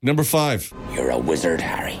Number 5. You're a wizard,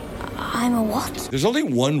 Harry. I'm a what? There's only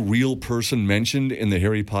one real person mentioned in the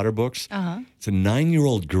Harry Potter books. It's a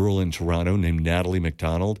 9-year-old girl in Toronto named Natalie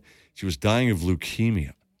MacDonald. She was dying of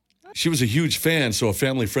leukemia. She was a huge fan, so a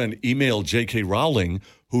family friend emailed J.K. Rowling,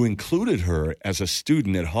 who included her as a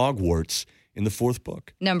student at Hogwarts in the 4th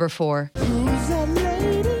book. Number 4.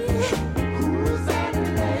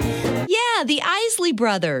 Yeah, the Isley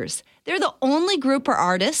Brothers. They're the only group or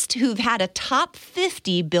artist who've had a top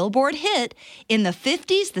 50 Billboard hit in the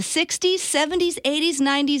 50s, the 60s, 70s, 80s,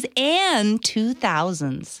 90s, and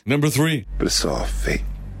 2000s. Number 3. But it's all fake.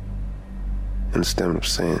 Understand what I'm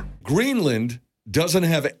saying? Greenland doesn't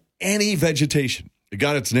have any vegetation. It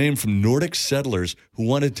got its name from Nordic settlers who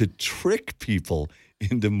wanted to trick people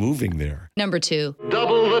into moving there. Number 2.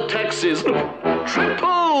 Double the taxes.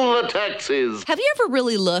 Triple the taxes. Have you ever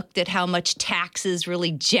really looked at how much taxes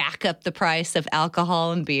really jack up the price of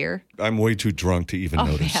alcohol and beer? I'm way too drunk to even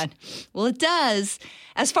notice. Man. Well, it does.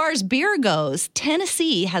 As far as beer goes,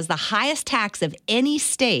 Tennessee has the highest tax of any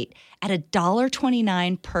state at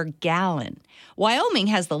 $1.29 per gallon. Wyoming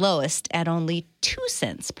has the lowest at only 2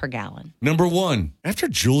 cents per gallon. Number 1. After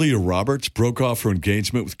Julia Roberts broke off her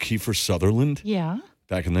engagement with Kiefer Sutherland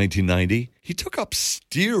back in 1990, he took up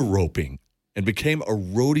steer roping and became a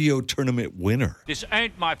rodeo tournament winner. This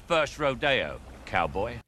ain't my first rodeo, cowboy.